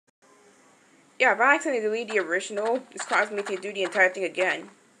Yeah, if I accidentally delete the original, this caused me to do the entire thing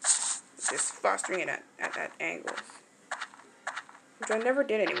again. Just fostering it at that angle. Which I never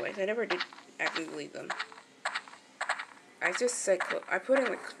did anyways. I never did actually delete them. I just said, I put in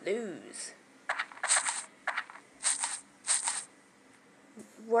like clues.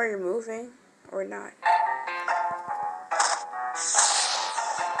 Where you're moving or not.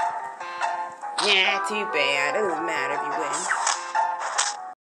 Nah, too bad. It doesn't matter if you win.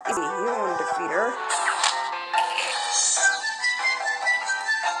 Easy, you don't want to defeat her.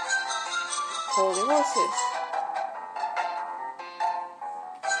 Holy horses.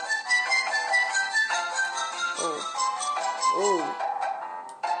 Oh. Oh.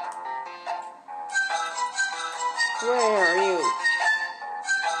 Where are you?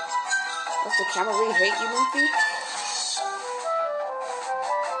 Does the camera really hate you, Luffy?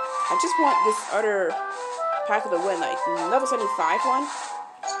 I just want this other pack of the win, like level 75 one.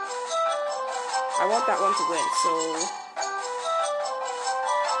 I want that one to win, so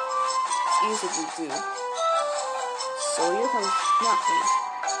it's easy to do. So here comes nothing.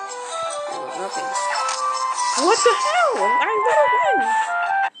 Here goes nothing. What the hell? I let her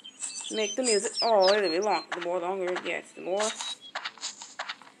win. Make the music. Oh, it'll be long. The more longer it gets, the more.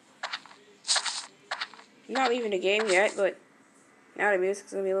 I'm not leaving the game yet, but now the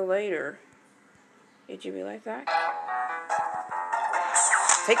music's gonna be a little later. Did you realize that?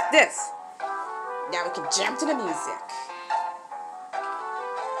 Take this. Now we can jump to the music.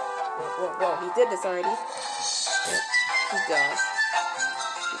 Whoa, he did this already. He does.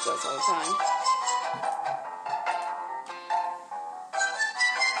 He does all the time.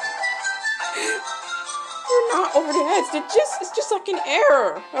 You're not over the heads. It's just like an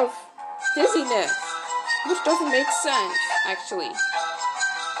error of dizziness. Which doesn't make sense, actually. It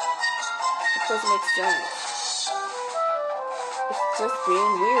doesn't make sense. It's just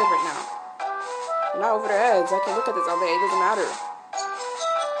being weird right now. I'm not over the edge. I can look at this all day. It doesn't matter.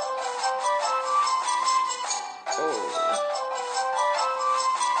 Oh.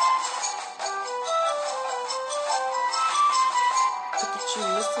 Look at you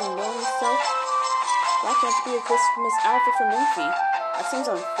missing knowing yourself. Why can't it be a Christmas outfit for Minfy? That seems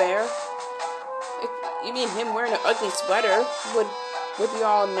unfair. You mean him wearing an ugly sweater would be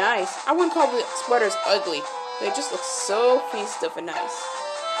all nice? I wouldn't call the sweaters ugly. They just look so festive and nice.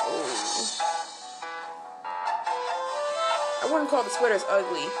 Oh. I wouldn't call the sweaters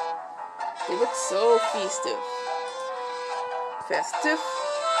ugly. They look so festive. Festive?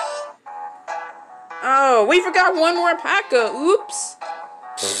 Oh, we forgot one more alpaca. Oops.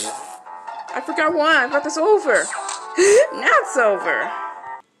 I forgot one. I thought this over. Now it's over.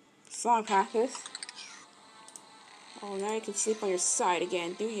 Song alpacas. Oh, now you can sleep on your side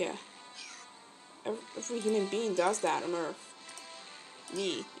again, do ya? Every human being does that on Earth.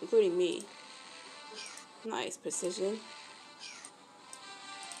 Me, including me. Nice precision.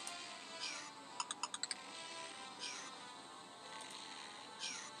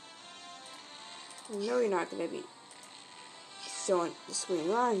 I know you're not gonna be showing the screen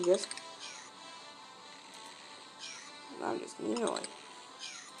line, I'm just annoyed.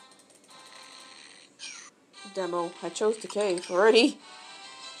 Demo. I chose the cave already.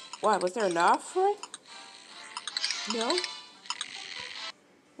 What, was there enough for it? No?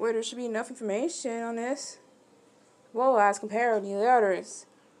 Wait, there should be enough information on this. Well, as compared to the others.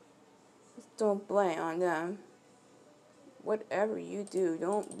 Just don't blame on them. Whatever you do,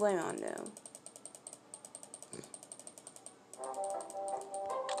 don't blame on them.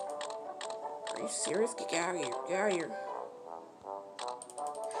 Are you serious? Get out of here. Get out of here.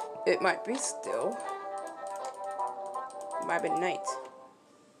 It might be still. It might be night.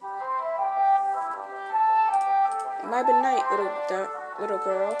 It might be night, little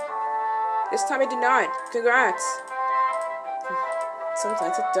girl. This time it did not. Congrats.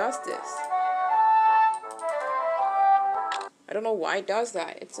 Sometimes it does this. I don't know why it does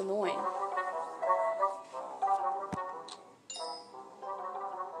that. It's annoying.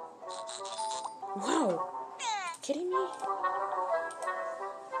 Wow. Kidding me?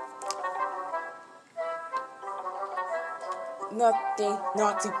 Nothing,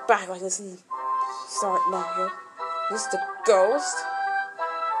 not too bad like this. Start Mario. This is the ghost.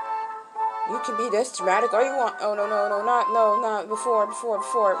 You can be this dramatic all you want. Oh no, not before. No,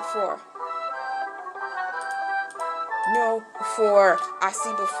 before. I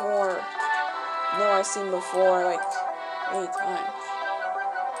see before. No, I've seen before, like, many times.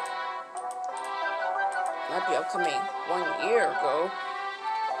 Might be upcoming 1 year ago.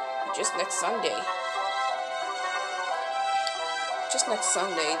 Just next Sunday. Just next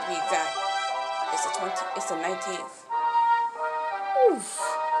Sunday, to be exact. It's the 19th. Oof.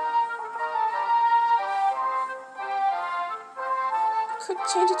 could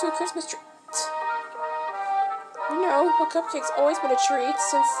change it to a Christmas tree. You know, a cupcake's always been a treat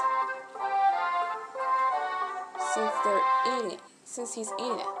since they're eating it. Since he's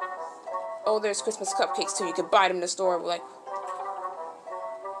eating it. Oh, there's Christmas cupcakes too. You can buy them in the store. We're like,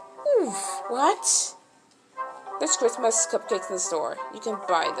 oof, what? There's Christmas cupcakes in the store. You can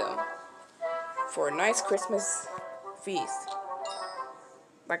buy them for a nice Christmas feast.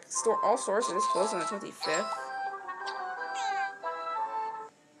 Like all stores are just closed on the 25th.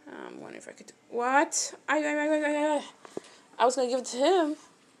 I'm wondering if I could. What? I was gonna give it to him.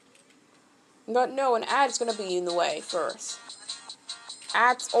 But no, an ad is gonna be in the way first.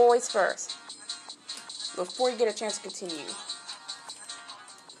 Ads always first. Before you get a chance to continue.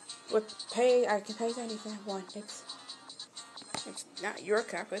 With pay, I can pay anything I want. It's not your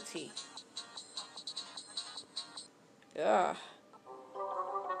cup of tea. Ugh.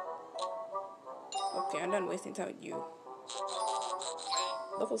 Okay, I'm done wasting time with you.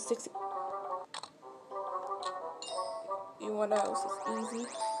 Level 60. You want else? It's easy.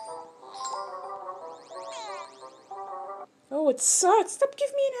 Oh, it sucks. Stop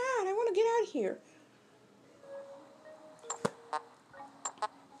giving me an ad. I want to get out of here.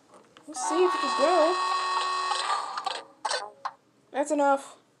 We'll see if we can go. That's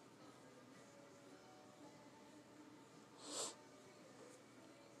enough.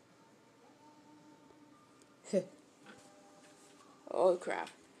 Oh crap.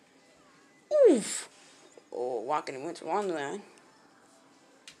 Oof. Oh, walking in Winter Wonderland.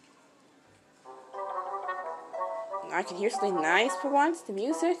 I can hear something nice for once. The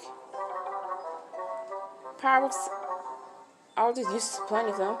music. Power-ups. I'll just use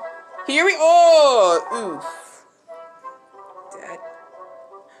plenty of them. Here we oof. Dead.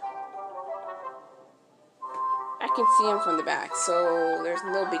 I can see him from the back, so there's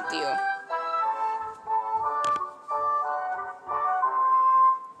no big deal.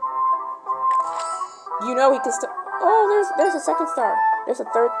 You know he can still. Oh, there's a second star. There's a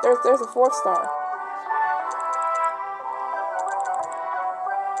third. There's a fourth star.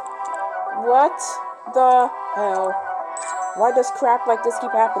 What the hell? Why does crap like this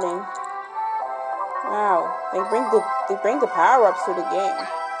keep happening? Wow, they bring the power-ups to the game.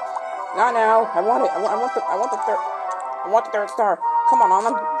 Not now. I want it. I want the third star. Come on,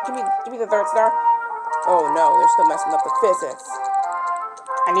 Anna. Give me the third star. Oh no, they're still messing up the physics.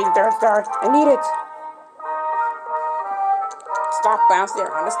 I need the third star. I need it. Stop bouncing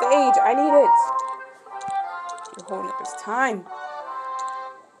on the stage. I need it. You're holding up his time.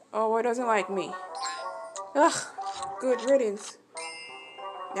 Oh, why doesn't like me? Ugh. Good riddance.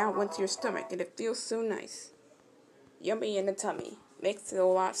 Now it went to your stomach and it feels so nice. Yummy in the tummy. Makes it a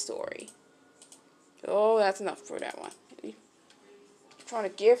lot story. Oh, that's enough for that one. We're trying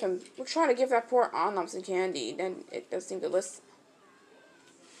to give that poor Anam some candy. Then it does seem to listen.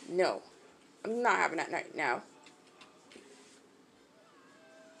 No. I'm not having that right now.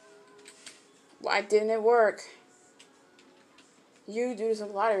 Why didn't it work? You do this a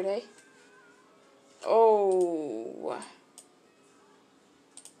lot every day. Oh.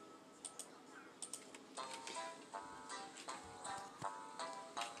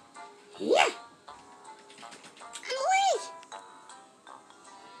 Yeah.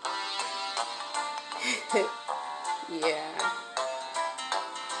 Yeah.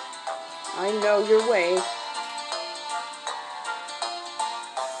 I know your way.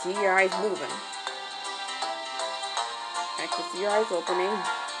 See your eyes moving. I can see your eyes opening.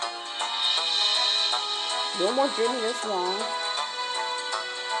 No more dreaming this long.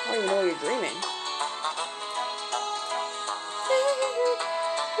 I don't even know what you're dreaming.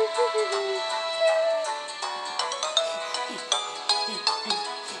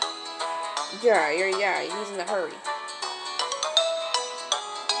 Yeah, he's in a hurry.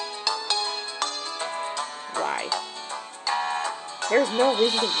 Why? There's no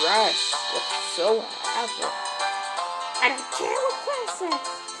reason to rush. It's so hassle. I don't care what class says.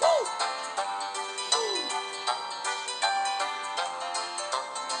 Please.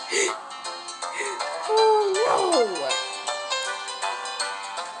 Oh no!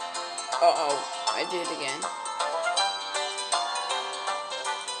 Uh-oh, I did it again.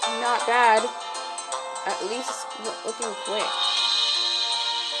 Not bad. At least it's looking quick.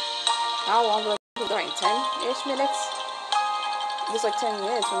 How long do I keep going? 10-ish minutes? Just like 10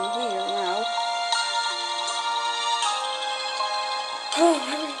 minutes from here now. Oh,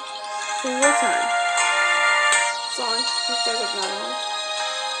 so your time. It's on. Who says it's not on?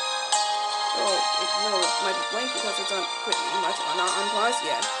 Oh, no, it might be blank because it's on pretty much not on pause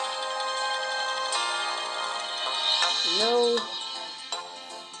yet. No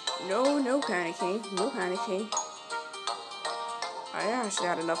panicking. No panicking. I actually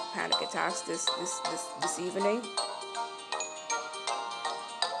had enough panic attacks this evening.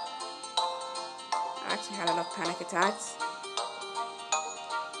 I actually had enough panic attacks.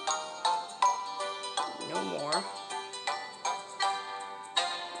 No more.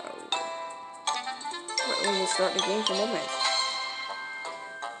 Let me start the game for a moment.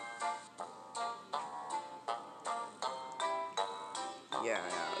 Yeah,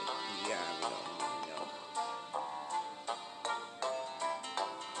 we know.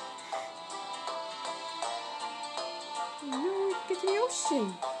 No, we get to the ocean.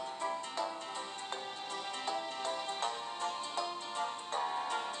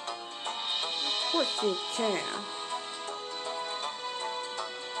 Of course you can.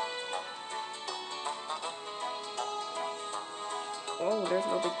 Oh, there's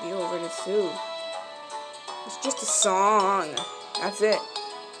no big deal over this too. It's just a song. That's it.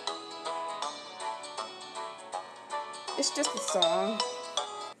 It's just a song.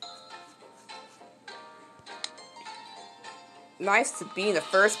 Nice to be in the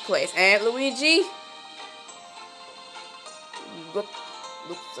first place. And Luigi? Looks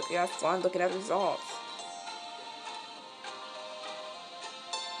like you have fun looking at the results.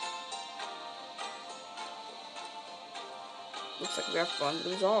 Looks like we have fun with the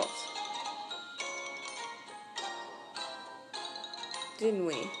results. Didn't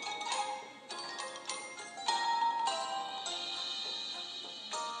we?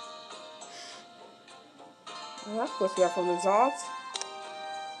 Well, of course we have fun with the results.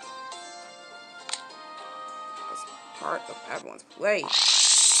 It's part of everyone's play.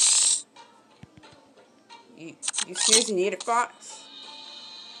 You seriously need it, Fox?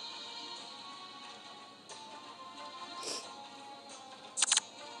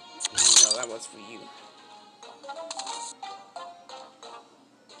 No, that was for you.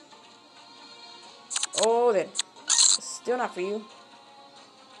 Oh, then. It's still not for you.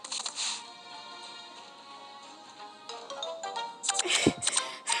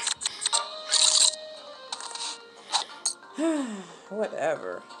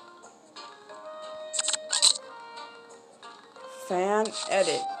 Whatever. Fan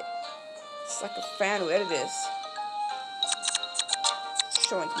edit. It's like a fan who edited this.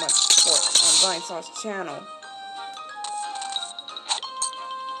 Showing too much support on Blind Sauce channel.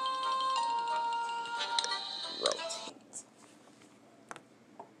 Rotate.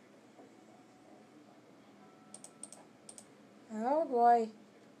 Oh boy.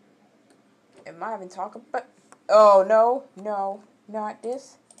 Am I even talking about? Oh no, not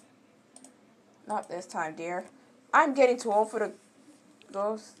this. Not this time, dear. I'm getting too old for the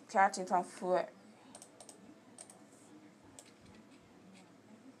ghost catching on foot.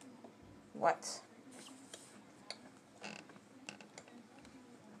 What?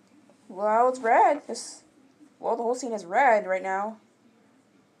 Well, it's red. Well, the whole scene is red right now.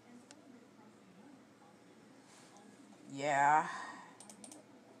 Yeah.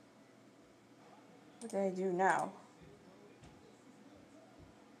 What do I do now?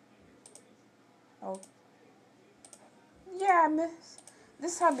 Oh. Yeah, miss.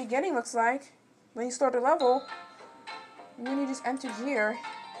 This is how the beginning looks like. When you start the level, and then you just enter here.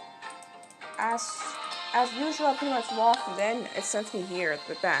 As usual, I pretty much lost, and then it sends me here at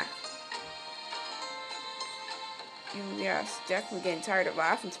the back. Yes, definitely getting tired of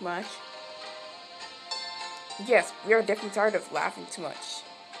laughing too much. Yes, we are definitely tired of laughing too much.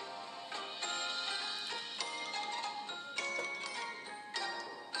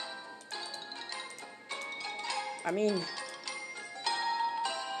 I mean, is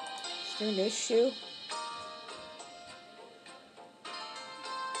there an issue?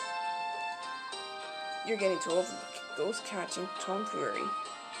 You're getting too old for ghost catching tomfoolery.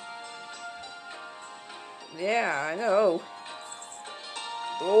 Yeah, I know.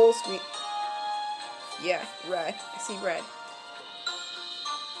 The whole screen. Yeah, red. I see red.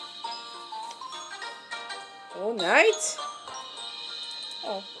 All night?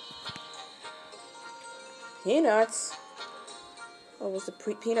 Oh. Peanuts? Oh, it was the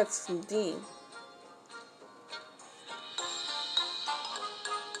peanuts from Dean.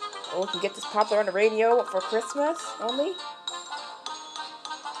 Oh, we can get this popular on the radio for Christmas only?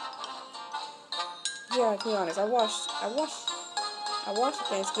 Yeah, to be honest, I watched a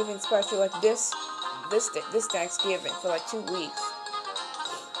Thanksgiving special like this Thanksgiving for like 2 weeks.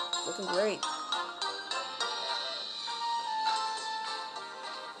 Looking great.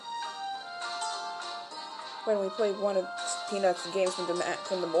 When we played one of Peanuts games from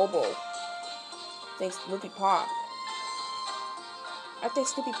the mobile, thanks Snoopy Pop. I think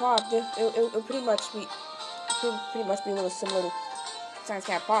Snoopy Pop it'll pretty much be a little similar to Science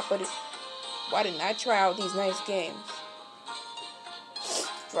Cat Pop, but why didn't I try out these nice games?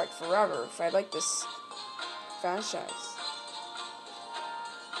 for like forever if I like this franchise.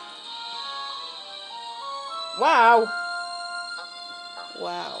 Wow.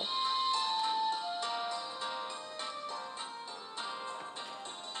 Wow.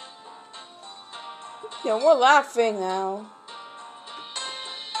 No more laughing now.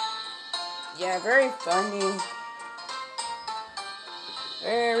 Yeah, very funny.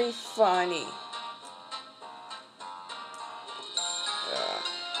 Very funny.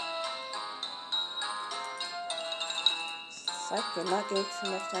 Psych, you're not getting too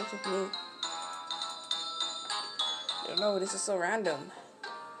much time with me. I don't know, this is so random.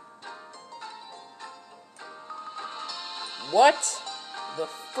 What the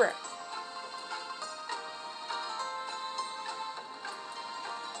frick?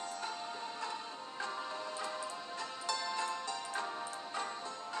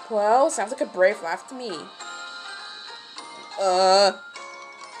 Well, sounds like a brave laugh to me.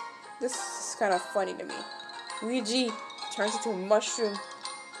 This is kind of funny to me. Ouija turns into a mushroom.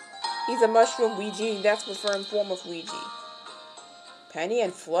 He's a mushroom Ouija. That's the firm form of Ouija. Penny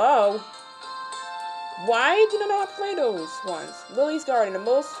and Flo? Why do you not know how to play those ones? Lily's Garden, the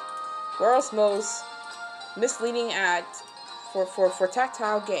world's most misleading ad for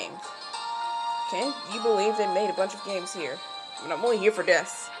tactile games. Can you believe they made a bunch of games here? I mean, I'm only here for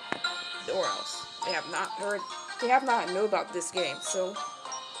this. Or else. They have not known about this game, so...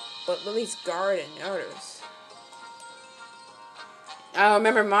 But Lily's Garden and others. I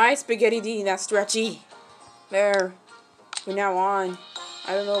remember my spaghetti D, that's stretchy. There. From now on.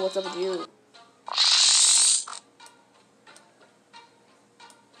 I don't know what's up with you.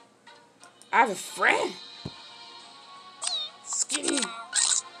 I have a friend. Skinny.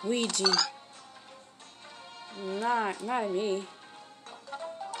 Ouija. Not me.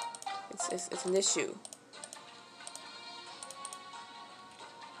 It's an issue.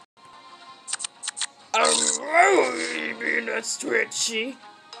 Oh, being that stretchy.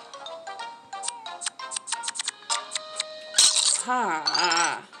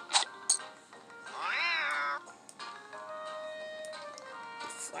 Ha.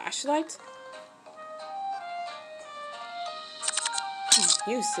 Flashlight?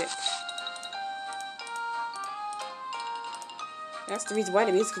 Music. That's the reason why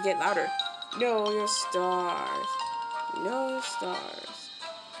the music could get louder. Know your stars. Know your stars.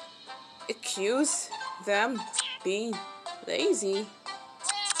 Accuse them being lazy.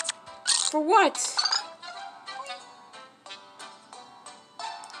 For what?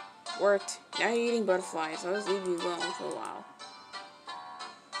 Worked. Now you're eating butterflies. I'll just leave you alone for a while.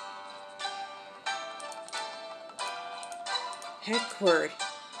 Heck word.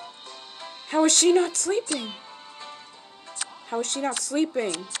 How is she not sleeping? How is she not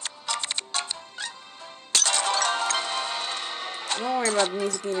sleeping? Don't worry about the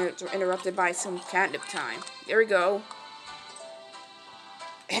music being interrupted by some catnip time. There we go.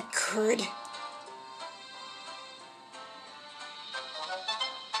 Eckerd.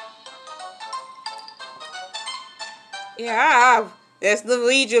 Yeah, it's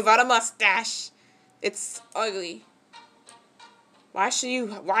Luigi without a mustache. It's ugly. Why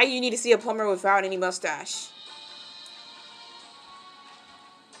you need to see a plumber without any mustache?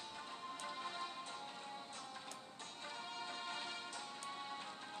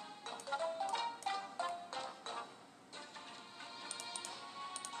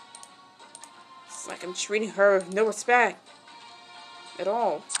 It's like I'm treating her with no respect at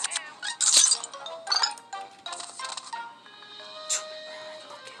all.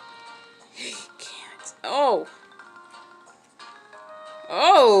 Can't. Oh.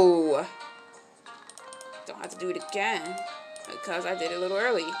 Oh. Don't have to do it again because I did it a little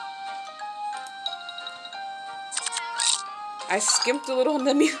early. I skimped a little on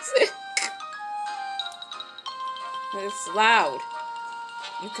the music. It's loud.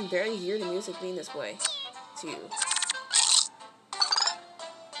 You can barely hear the music being this way to you.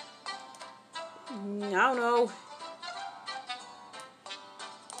 I don't know.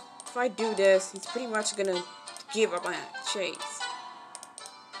 If I do this, he's pretty much gonna give up on that chase.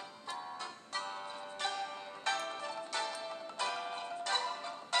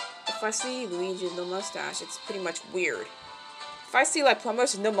 If I see Luigi with no mustache, it's pretty much weird. If I see like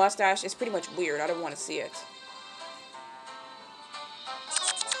plumbers with no mustache, it's pretty much weird. I don't want to see it.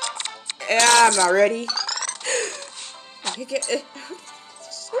 Yeah, I'm not ready. I get it.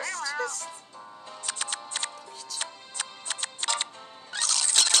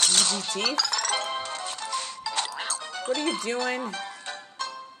 Teeth? What are you doing?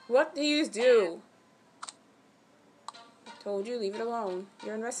 What do you do? I told you, leave it alone.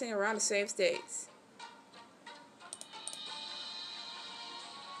 You're messing around to save states.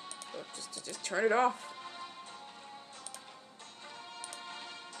 Just turn it off.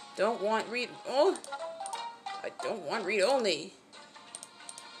 Don't want read. Oh, I don't want read only.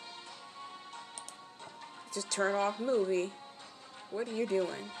 Just turn off movie. What are you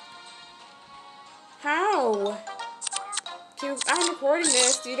doing? How? I'm recording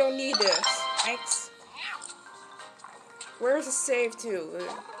this. You don't need this. Thanks. Where's the save to?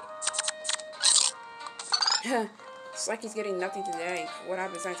 It's like he's getting nothing today. What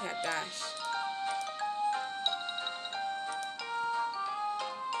happens next? Have dash.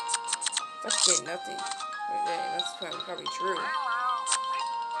 That's getting nothing. That's probably true.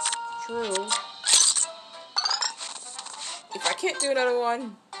 True. If I can't do another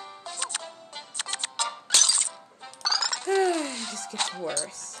one, it just gets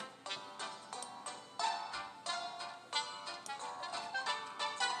worse.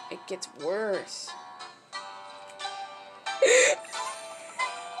 It gets worse.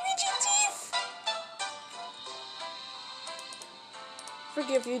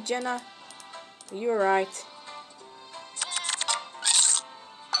 Forgive you, Jenna. You're right.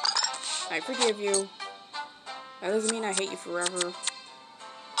 I forgive you. That doesn't mean I hate you forever.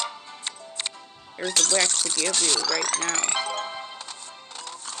 There's a way I can forgive you right now.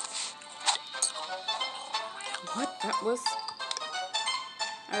 What? That was...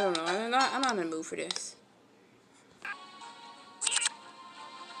 I don't know. I'm not in the mood for this.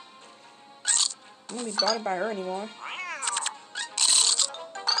 I'm gonna be bothered by her anymore.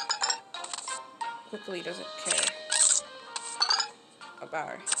 Quickly doesn't care about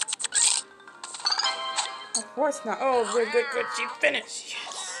her. Of course not. Oh, good. She finished.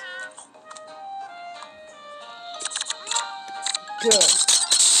 Yes. Good.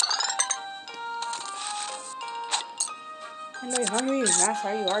 I know you're hungry, and that's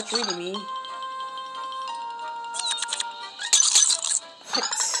how you are treating me.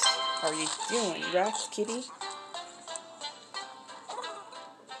 What are you doing, rat kitty?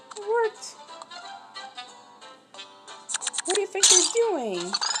 What? What do you think you're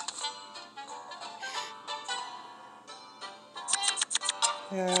doing?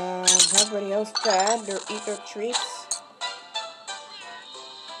 Everybody else fed or eat their treats?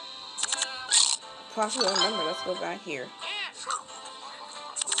 Possibly remember. Let's go back here.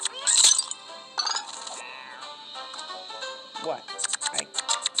 What?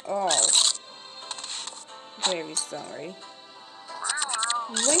 Oh. Very sorry.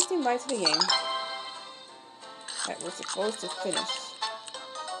 Wasting bites of the game that we're supposed to finish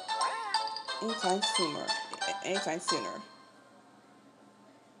anytime sooner.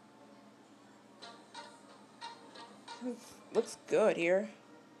 Looks good here.